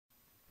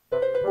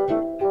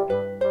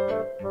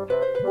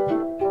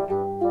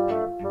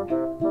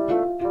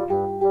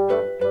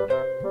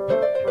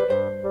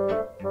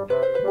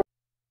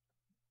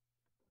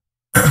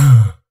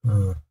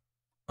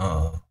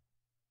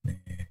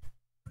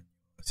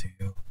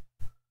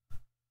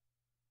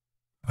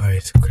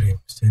아이스크림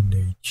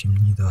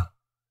샌드위치입니다.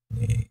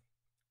 네,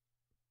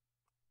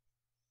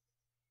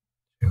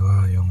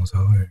 제가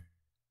영상을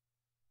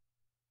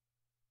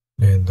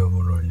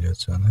랜덤으로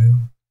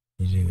올렸잖아요.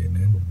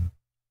 이제는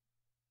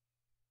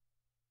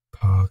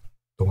방학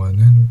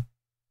동안은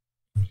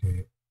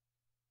이제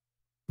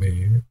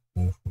매일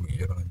오후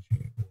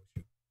 11시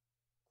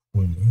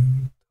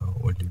 59분에 다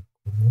올릴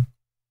거고,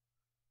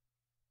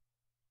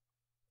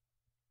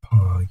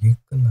 방학이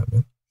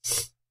끝나면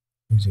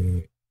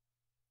이제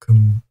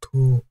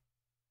금토마다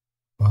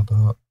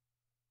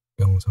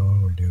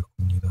영상을 올릴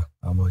겁니다.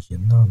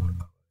 나머지는 안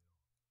올라가요.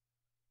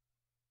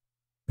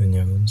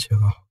 왜냐면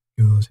제가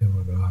학교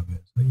생활을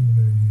하면서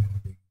일을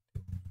해야 되기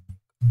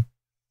때문이니까.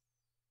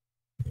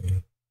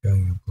 네,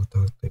 양해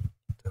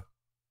부탁드립니다.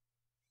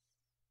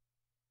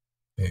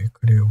 네,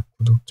 그래요.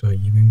 구독자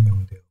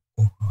 200명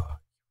되었고,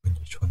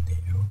 기분이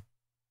좋네요.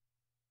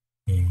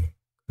 네,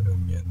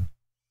 그러면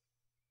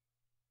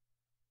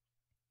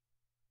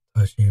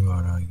다시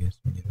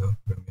말하겠습니다.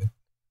 그러면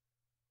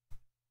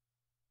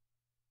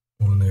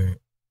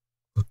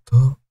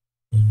오늘부터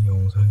이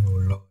영상이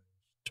올라가는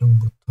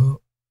시점부터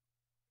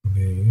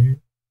매일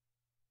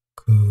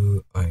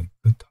그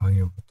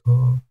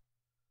당일부터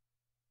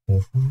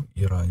오후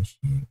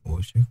 11시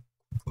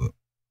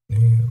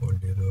 59분에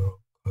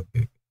올리도록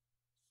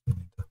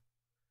하겠습니다.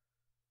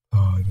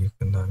 방학이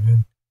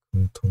끝나면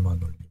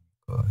금토만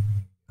올리니까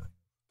양해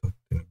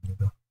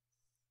부탁드립니다.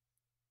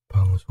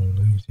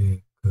 방송도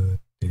이제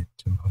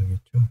그때쯤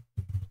하겠죠.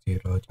 이제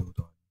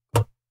라디오도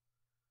하니까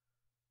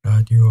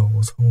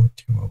라디오하고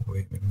성우팀하고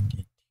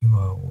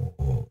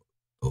MMD팀하고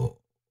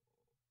또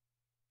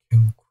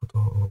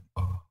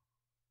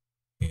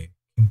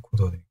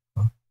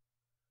캠코더니까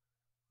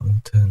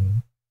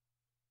아무튼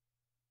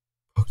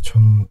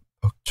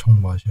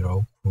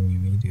박청맛이라고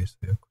구님이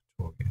됐어요,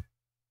 그쪽에.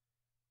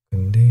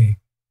 근데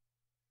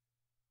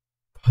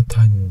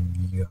파탄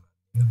위기가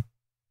났네요.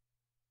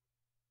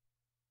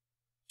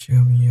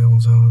 지금 이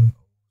영상은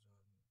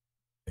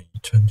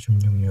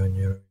 2016년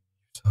 1월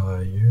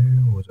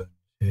 24일 오전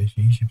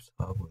 3시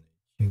 24분에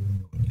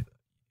찍은 겁니다.